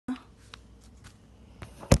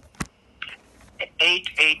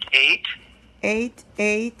888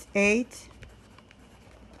 888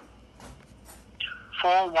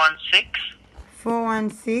 416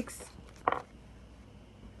 416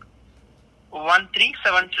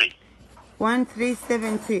 1373.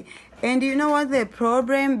 1373. And you know what the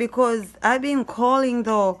problem? Because I've been calling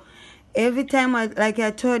though. Every time, like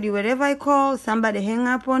I told you, wherever I call, somebody hang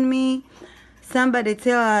up on me. Somebody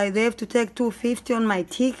tell they have to take $250 on my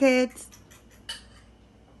ticket.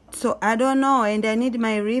 So I don't know, and I need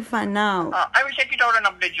my refund now. I will check it out and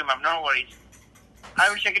update you, ma'am. No worries. I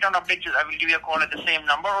will check it out and update you. I will give you a call at the same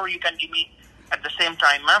number, or you can give me at the same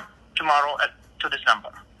time, ma'am, tomorrow to this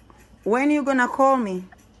number. When you gonna call me?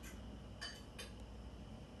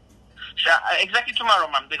 Exactly tomorrow,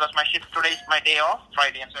 ma'am, because my shift today is my day off,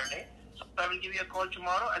 Friday and Saturday. So I will give you a call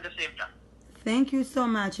tomorrow at the same time. Thank you so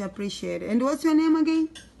much. I appreciate it. And what's your name again?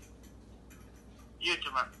 You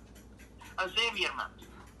too, ma'am. Xavier, ma'am.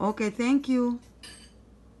 Okay, thank you.